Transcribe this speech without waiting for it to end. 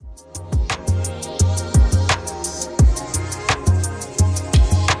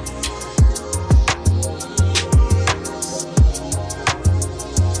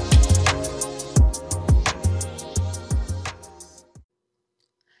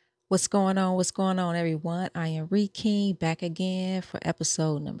What's going on? What's going on, everyone? I am Reking back again for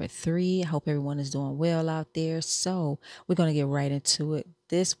episode number 3. I hope everyone is doing well out there. So, we're going to get right into it.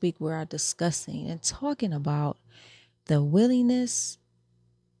 This week, we are discussing and talking about the willingness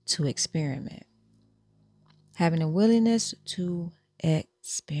to experiment, having a willingness to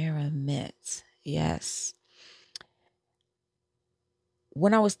experiment. Yes.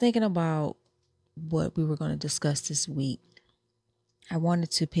 When I was thinking about what we were going to discuss this week, I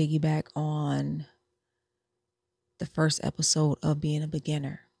wanted to piggyback on the first episode of being a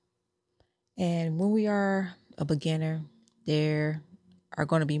beginner. And when we are a beginner, there are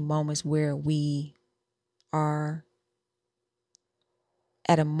going to be moments where we are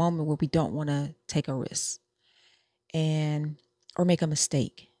at a moment where we don't want to take a risk and or make a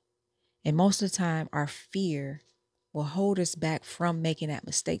mistake. And most of the time our fear will hold us back from making that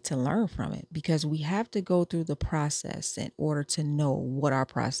mistake to learn from it, because we have to go through the process in order to know what our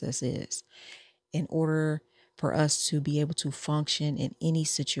process is. In order for us to be able to function in any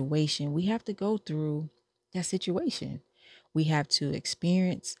situation, we have to go through that situation. We have to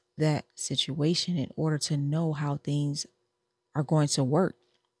experience that situation in order to know how things are going to work.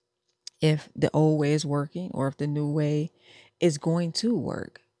 If the old way is working or if the new way is going to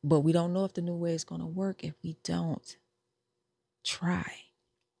work. But we don't know if the new way is going to work if we don't try.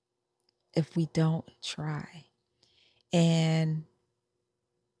 If we don't try. And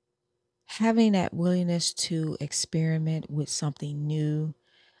having that willingness to experiment with something new,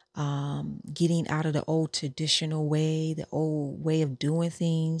 getting out of the old traditional way, the old way of doing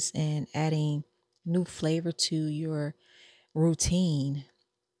things, and adding new flavor to your routine,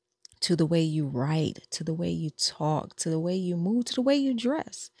 to the way you write, to the way you talk, to the way you move, to the way you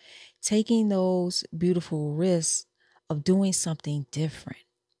dress. Taking those beautiful risks of doing something different.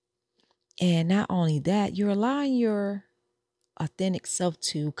 And not only that, you're allowing your authentic self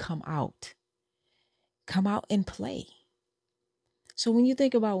to come out and play. So when you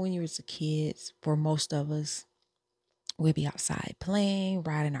think about when you was a kid, for most of us, we'd be outside playing,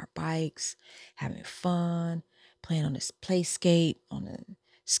 riding our bikes, having fun, playing on this playscape, on the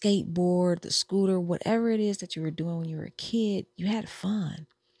skateboard, the scooter, whatever it is that you were doing when you were a kid, you had fun.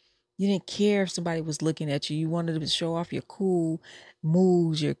 You didn't care if somebody was looking at you. You wanted to show off your cool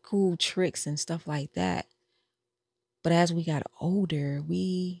moves, your cool tricks and stuff like that. But as we got older,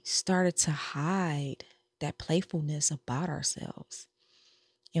 we started to hide that playfulness about ourselves.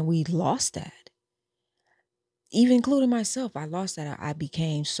 And we lost that. Even including myself, I lost that. I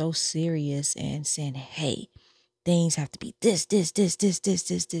became so serious and saying, hey, things have to be this.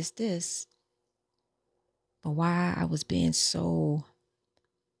 But why I was being so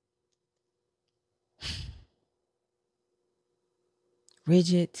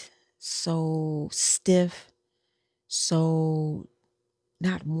rigid, so stiff, so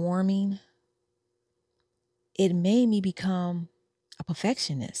not warming, it made me become a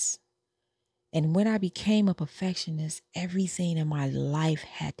perfectionist. And when I became a perfectionist, everything in my life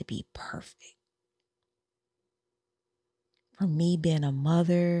had to be perfect. From me being a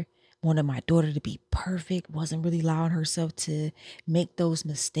mother, wanted my daughter to be perfect, wasn't really allowing herself to make those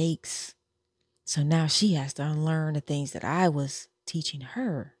mistakes. So now she has to unlearn the things that I was teaching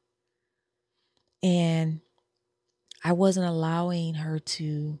her. And I wasn't allowing her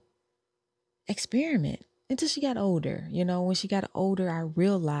to experiment until she got older. You know, when she got older, I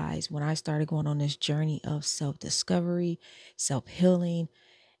realized when I started going on this journey of self-discovery, self-healing,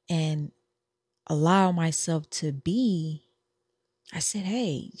 and allow myself to be, I said,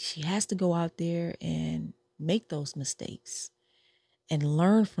 hey, she has to go out there and make those mistakes and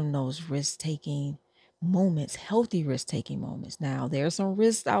learn from those risk-taking moments, healthy risk-taking moments. Now, there's some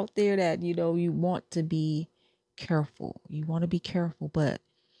risks out there that, you want to be careful. You want to be careful, but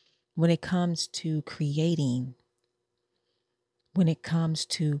when it comes to creating, when it comes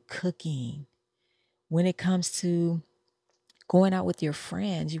to cooking, when it comes to going out with your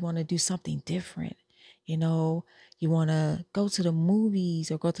friends, you want to do something different. You know, you want to go to the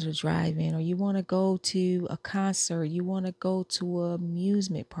movies or go to the drive-in, or you want to go to a concert, you want to go to a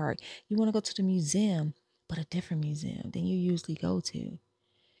amusement park, you want to go to the museum, but a different museum than you usually go to.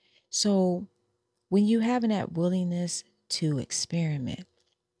 So when you having that willingness to experiment,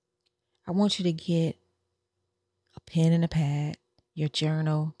 I want you to get a pen and a pad, your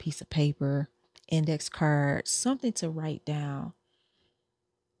journal, piece of paper, index card, something to write down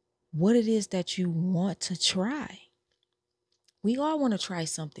what it is that you want to try. We all want to try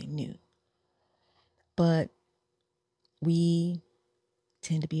something new, but we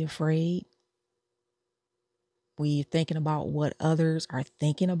tend to be afraid. We're thinking about what others are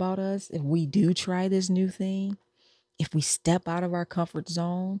thinking about us if we do try this new thing. If we step out of our comfort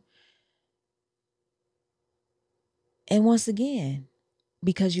zone, And once again,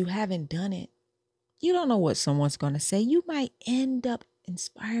 because you haven't done it, you don't know what someone's going to say. You might end up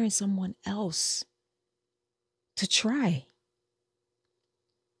inspiring someone else to try,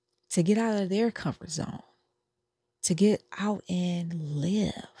 to get out of their comfort zone, to get out and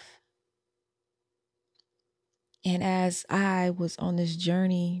live. And as I was on this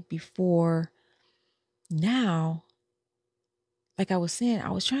journey before now, like I was saying,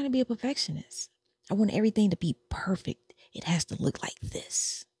 I was trying to be a perfectionist. I want everything to be perfect. It has to look like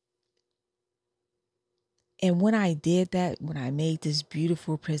this. And when I did that, when I made this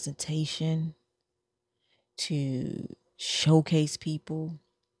beautiful presentation to showcase people,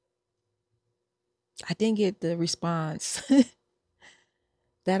 I didn't get the response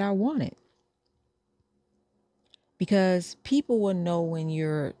that I wanted. Because people will know when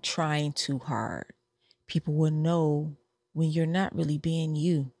you're trying too hard. People will know when you're not really being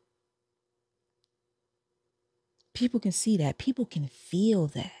you. People can see that. People can feel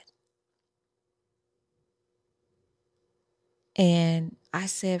that. And I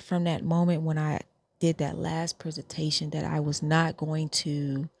said from that moment when I did that last presentation that I was not going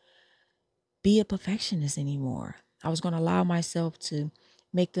to be a perfectionist anymore. I was going to allow myself to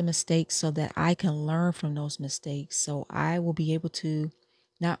make the mistakes so that I can learn from those mistakes. So I will be able to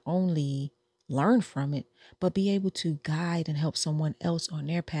not only learn from it, but be able to guide and help someone else on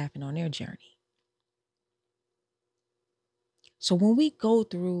their path and on their journey. So when we go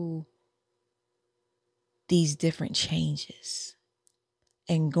through these different changes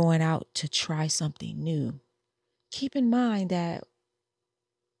and going out to try something new, keep in mind that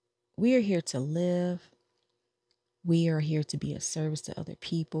we are here to live. We are here to be a service to other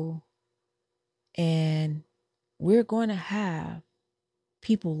people. And we're going to have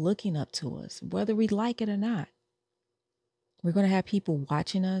people looking up to us, whether we like it or not. We're going to have people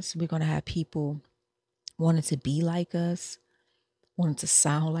watching us. We're going to have people wanting to be like us, wanting to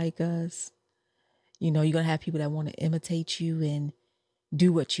sound like us. You're going to have people that want to imitate you and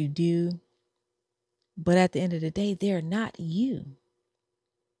do what you do. But at the end of the day, they're not you.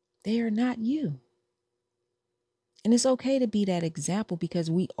 They are not you. And it's okay to be that example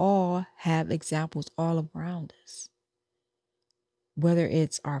because we all have examples all around us. Whether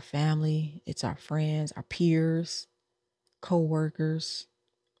it's our family, it's our friends, our peers, co-workers,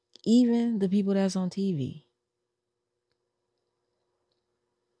 even the people that's on TV.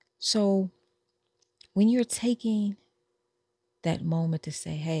 So when you're taking that moment to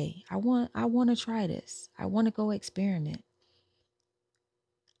say, hey, I want to try this. I want to go experiment.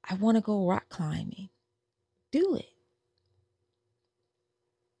 I want to go rock climbing. Do it.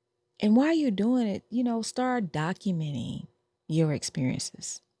 And while you're doing it, start documenting your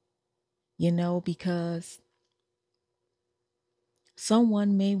experiences. Because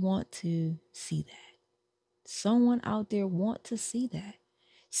someone may want to see that. Someone out there want to see that.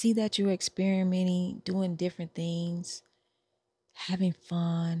 See that you're experimenting, doing different things, having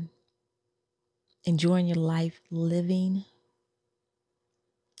fun, enjoying your life, living.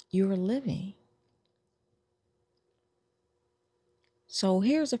 You're living. So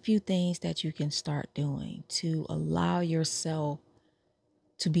here's a few things that you can start doing to allow yourself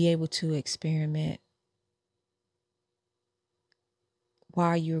to be able to experiment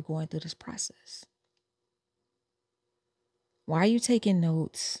while you're going through this process. Why are you taking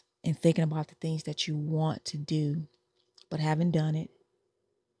notes and thinking about the things that you want to do but haven't done it?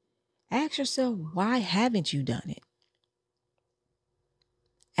 Ask yourself, why haven't you done it?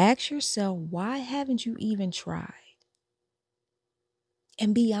 Ask yourself, why haven't you even tried?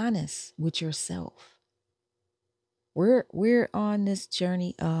 And be honest with yourself. We're on this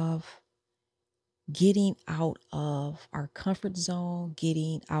journey of getting out of our comfort zone,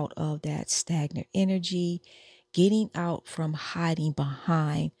 getting out of that stagnant energy, getting out from hiding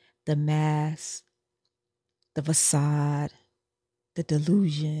behind the mask, the facade, the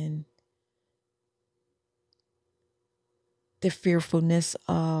delusion, the fearfulness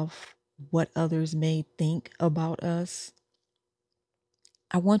of what others may think about us.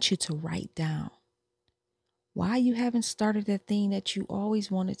 I want you to write down why you haven't started that thing that you always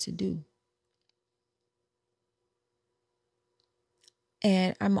wanted to do.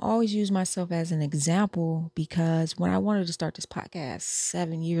 And I'm always use myself as an example because when I wanted to start this podcast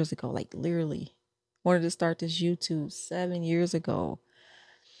 7 years ago, like literally wanted to start this YouTube 7 years ago,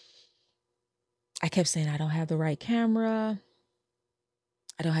 I kept saying, I don't have the right camera.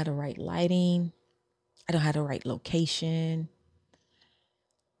 I don't have the right lighting. I don't have the right location.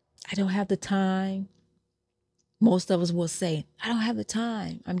 I don't have the time. Most of us will say, I don't have the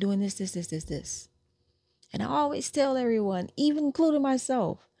time. I'm doing this. And I always tell everyone, even including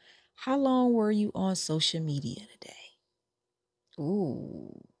myself, how long were you on social media today?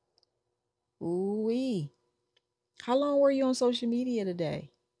 Ooh. Ooh-wee. How long were you on social media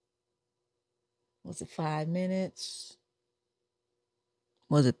today? Was it 5 minutes?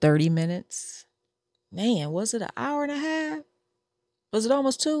 Was it 30 minutes? Man, was it an hour and a half? Was it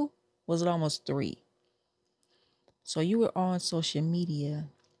almost two? Was it almost three? So you were on social media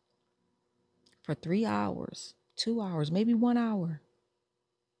for 3 hours, 2 hours, maybe 1 hour.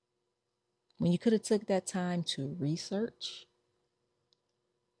 When you could have took that time to research,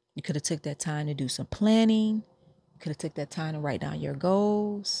 you could have took that time to do some planning, you could have took that time to write down your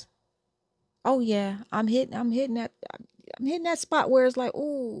goals. Oh yeah, I'm hitting that spot where it's like,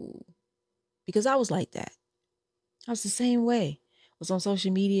 ooh, because I was like that. I was the same way. I was on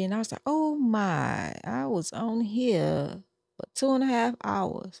social media and I was like, oh my, I was on here for 2.5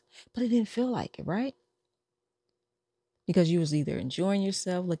 hours, but it didn't feel like it, right? Because you was either enjoying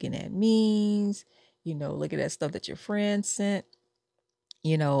yourself, looking at memes, looking at stuff that your friends sent,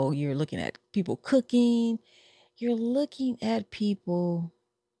 you're looking at people cooking, you're looking at people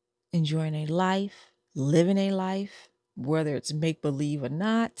enjoying a life, living a life, whether it's make believe or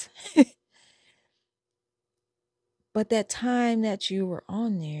not. But that time that you were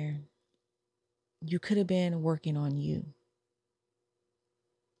on there, you could have been working on you.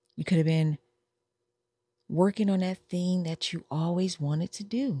 You could have been working on that thing that you always wanted to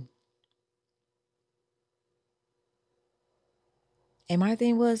do. And my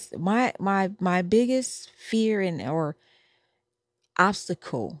thing was my biggest fear and or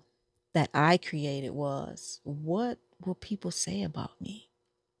obstacle that I created was, what will people say about me?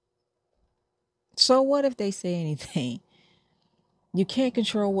 So what if they say anything? You can't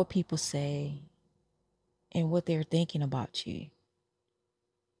control what people say and what they're thinking about you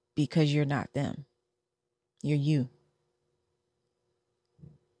because you're not them. You're you.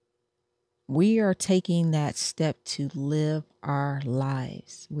 We are taking that step to live our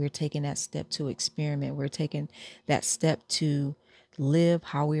lives. We're taking that step to experiment. We're taking that step to live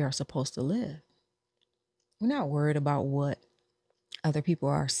how we are supposed to live. We're not worried about what other people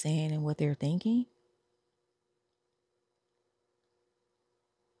are saying and what they're thinking.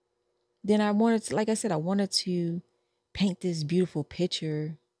 Then I wanted to, like I said, I wanted to paint this beautiful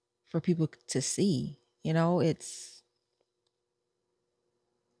picture for people to see. I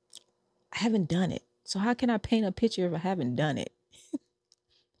haven't done it. So how can I paint a picture if I haven't done it?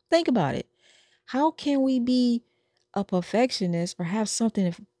 Think about it. How can we be a perfectionist or have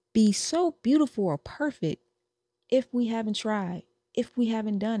something be so beautiful or perfect if we haven't tried, if we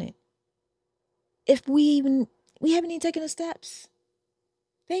haven't done it, if we haven't even taken the steps?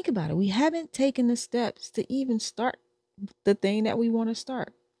 Think about it. We haven't taken the steps to even start the thing that we want to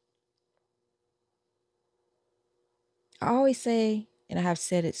start. I always say, and I have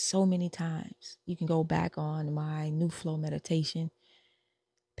said it so many times, you can go back on my New Flow meditation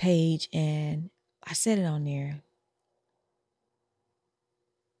page and I said it on there.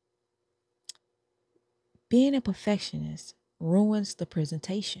 Being a perfectionist ruins the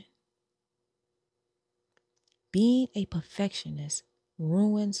presentation. Being a perfectionist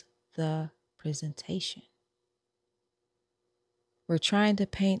ruins the presentation. We're trying to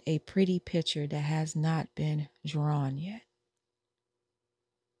paint a pretty picture that has not been drawn yet.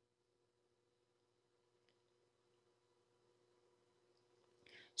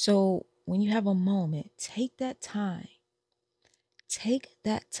 So when you have a moment, take that time. Take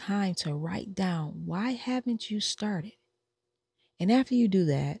that time to write down, why haven't you started? And after you do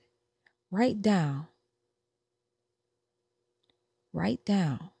that, write down write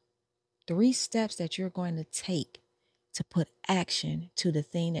down 3 steps that you're going to take to put action to the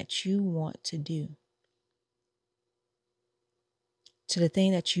thing that you want to do, to the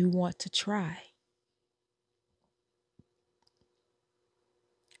thing that you want to try.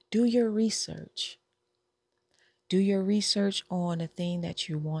 Do your research. Do your research on the thing that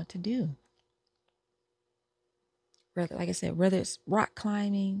you want to do. Like I said, whether it's rock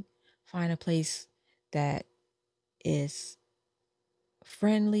climbing, find a place that is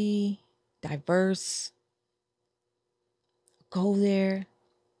friendly, diverse. Go there.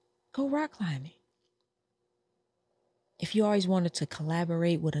 Go rock climbing. If you always wanted to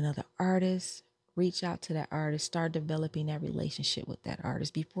collaborate with another artist, reach out to that artist, start developing that relationship with that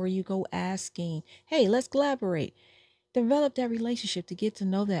artist before you go asking, hey, let's collaborate. Develop that relationship to get to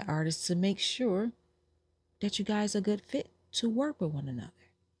know that artist to make sure that you guys are a good fit to work with one another.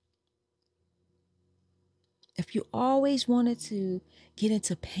 If you always wanted to get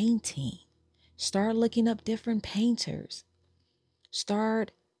into painting, start looking up different painters.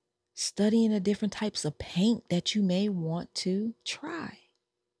 Start studying the different types of paint that you may want to try.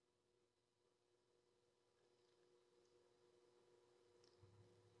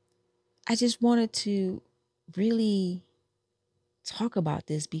 I just wanted to really talk about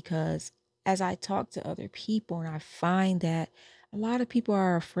this because as I talk to other people and I find that a lot of people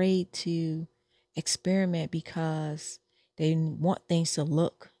are afraid to experiment because they want things to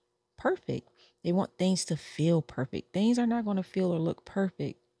look perfect. They want things to feel perfect. Things are not going to feel or look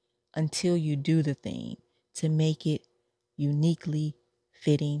perfect until you do the thing to make it uniquely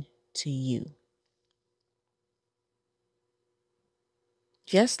fitting to you.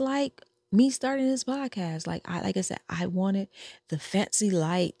 Just like me starting this podcast, like I said, I wanted the fancy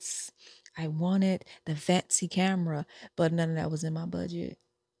lights. I wanted the fancy camera, but none of that was in my budget.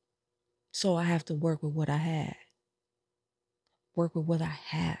 So I have to work with what I had. Work with what I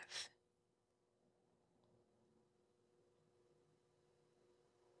have.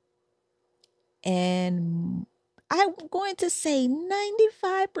 And I'm going to say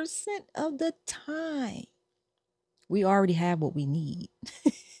 95% of the time, we already have what we need.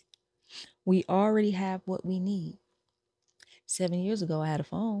 We already have what we need. 7 years ago, I had a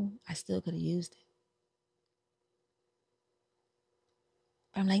phone. I still could have used it.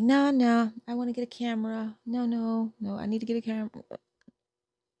 I'm like, no, no, I want to get a camera. No, no, no, I need to get a camera.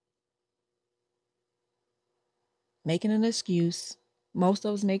 Making an excuse. Most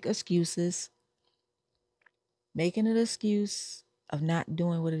of us make excuses. Making an excuse of not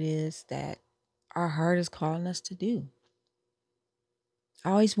doing what it is that our heart is calling us to do. I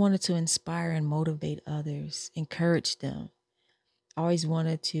always wanted to inspire and motivate others, encourage them. I always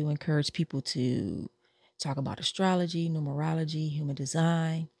wanted to encourage people to talk about astrology, numerology, human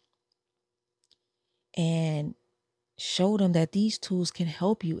design, and show them that these tools can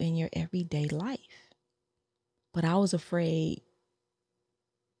help you in your everyday life. But I was afraid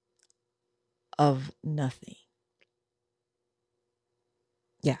of nothing.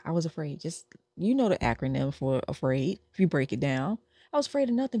 Yeah, I was afraid. Just, you know, the acronym for afraid, if you break it down. I was afraid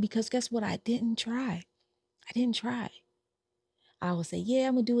of nothing because guess what? I didn't try. I didn't try. I would say, yeah,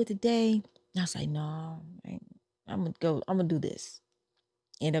 I'm going to do it today. And I was like, no, I'm going to do this.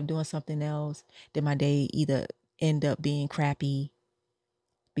 End up doing something else. Then my day either end up being crappy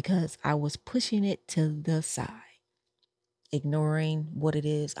because I was pushing it to the side, ignoring what it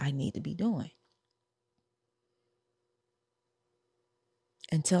is I need to be doing.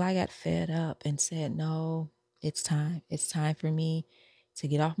 Until I got fed up and said, no, it's time. It's time for me to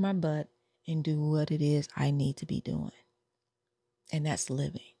get off my butt and do what it is I need to be doing. And that's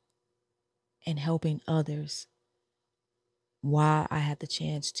living and helping others while I had the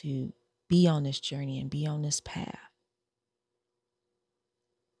chance to be on this journey and be on this path.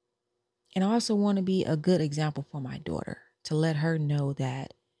 And I also want to be a good example for my daughter to let her know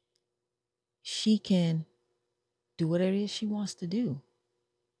that she can do whatever it is she wants to do.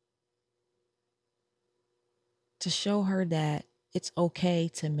 To show her that it's okay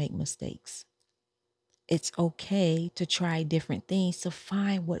to make mistakes. It's okay to try different things to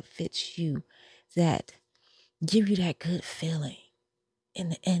find what fits you, that give you that good feeling in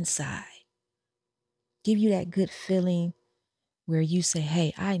the inside. Give you that good feeling where you say,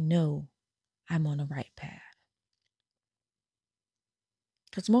 hey, I know I'm on the right path.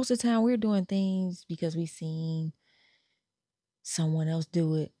 Because most of the time we're doing things because we've seen someone else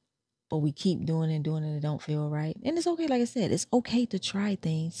do it, but we keep doing it and it don't feel right. And it's okay, like I said, it's okay to try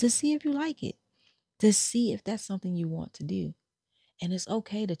things to see if you like it, to see if that's something you want to do. And it's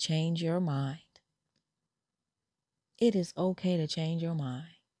okay to change your mind. It is okay to change your mind.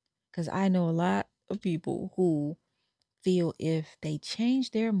 Because I know a lot of people who feel if they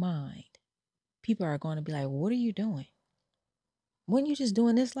change their mind, people are going to be like, what are you doing? Weren't you just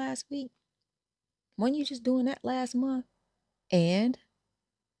doing this last week? Weren't you just doing that last month? And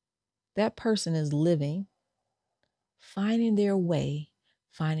that person is living, finding their way,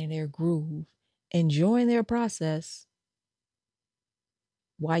 finding their groove, enjoying their process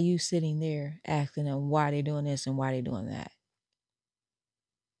while you sitting there asking them why they doing this and why they doing that.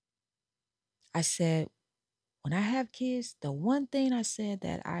 I said, when I have kids, the one thing I said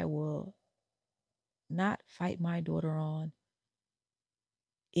that I will not fight my daughter on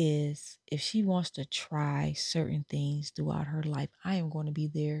is if she wants to try certain things throughout her life, I am going to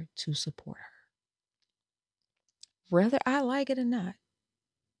be there to support her. Whether I like it or not.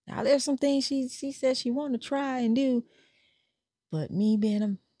 Now there's some things she says she want to try and do, but me being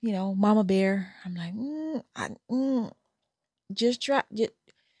a mama bear, I'm like, just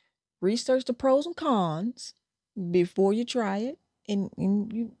research the pros and cons before you try it, and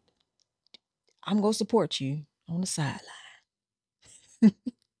I'm gonna support you on the sideline.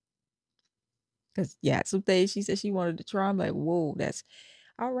 Cause yeah, some things she said she wanted to try. I'm like, whoa, that's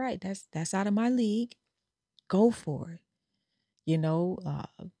all right. That's out of my league. Go for it. You know,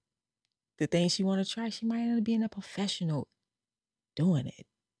 the things she want to try, she might end up being a professional doing it.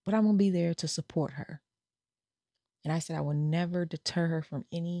 But I'm going to be there to support her. And I said I will never deter her from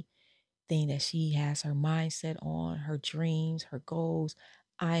anything that she has her mindset on, her dreams, her goals.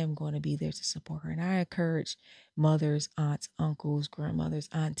 I am going to be there to support her. And I encourage mothers, aunts, uncles, grandmothers,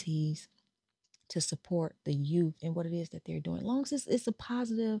 aunties to support the youth and what it is that they're doing. As long as it's a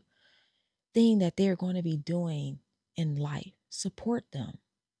positive thing that they're going to be doing in life, support them.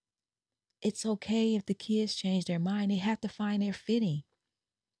 It's okay if the kids change their mind. They have to find their fitting,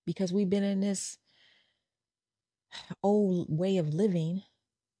 because we've been in this old way of living.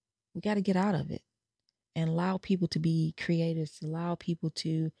 We got to get out of it and allow people to be creative, allow people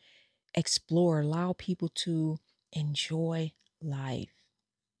to explore, allow people to enjoy life.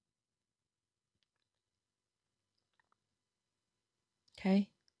 Okay?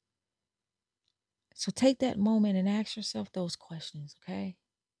 So take that moment and ask yourself those questions, okay?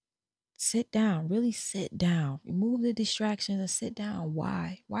 Sit down, really sit down. Remove the distractions and sit down.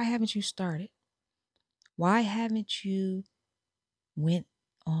 Why? Why haven't you started? Why haven't you went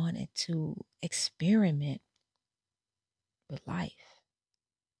on to experiment with life?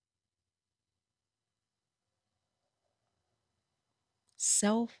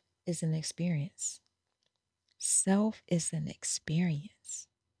 Self is an experience. Self is an experience.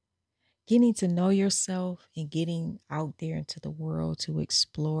 Getting to know yourself and getting out there into the world to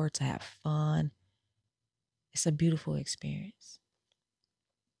explore, to have fun, it's a beautiful experience.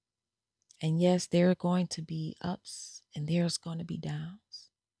 And yes, there are going to be ups and there's going to be downs.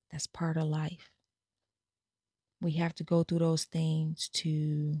 That's part of life. We have to go through those things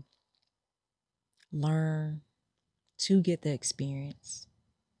to learn, to get the experience.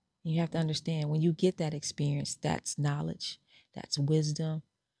 You have to understand, when you get that experience, that's knowledge, that's wisdom,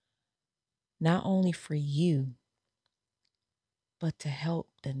 not only for you, but to help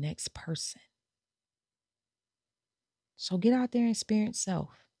the next person. So get out there and experience self.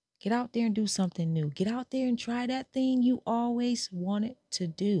 Get out there and do something new. Get out there and try that thing you always wanted to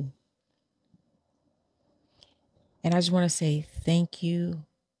do. And I just want to say thank you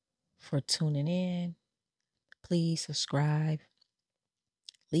for tuning in. Please subscribe.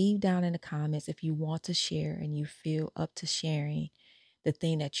 Leave down in the comments if you want to share and you feel up to sharing the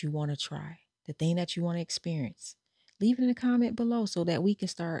thing that you want to try, the thing that you want to experience. Leave it in the comment below so that we can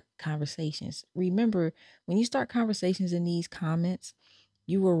start conversations. Remember, when you start conversations in these comments,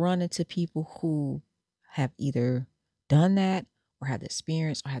 you will run into people who have either done that or have the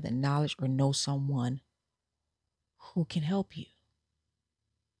experience or have the knowledge or know someone who can help you.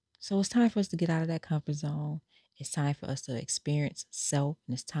 So it's time for us to get out of that comfort zone. It's time for us to experience self,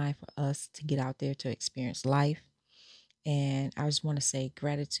 and it's time for us to get out there to experience life. And I just want to say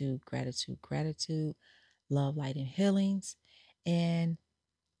gratitude, gratitude, gratitude, love, light, and healings. And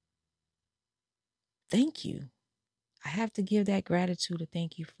thank you. I have to give that gratitude to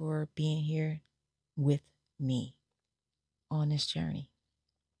thank you for being here with me on this journey.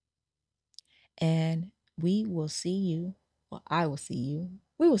 And we will see you. Well, I will see you.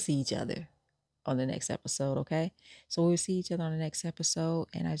 We will see each other on the next episode, okay? So we'll see each other on the next episode.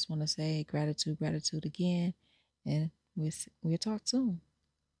 And I just want to say gratitude, gratitude again. And we'll talk soon.